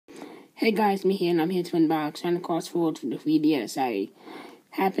Hey guys, me here, and I'm here to unbox Santa Claus Forward for the 3DS. I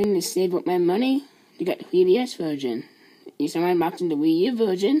happened to save up my money to get the 3DS version. Yes, I'm unboxing the Wii U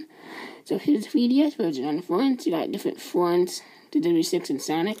version. So here's the 3DS version. On the front, you got different fonts, the W6 and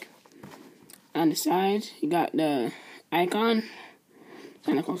Sonic. On the side, you got the icon,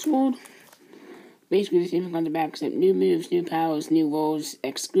 Santa Claus Forward. Basically the same thing on the back, except new moves, new powers, new roles,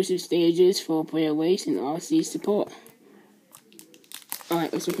 exclusive stages, 4-player race, and RC support.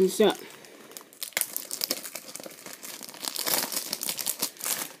 Alright, let's open this up.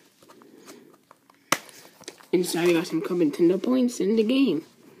 Inside, we got some Nintendo points in the game.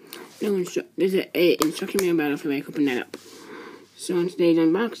 There's an instruction manual if I open that up. So in today's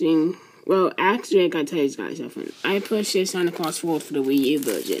unboxing, well, actually, I gotta tell you guys something. I purchased Santa Claus Forward for the Wii U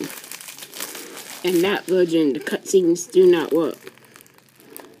version. In that version, the cutscenes do not work.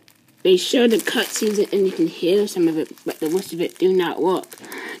 They show the cutscenes and you can hear some of it, but the rest of it do not work.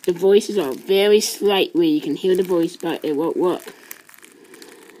 The voices are very slight where you can hear the voice, but it won't work.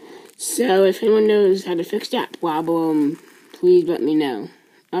 So if anyone knows how to fix that problem, please let me know.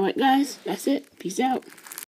 Alright guys, that's it. Peace out.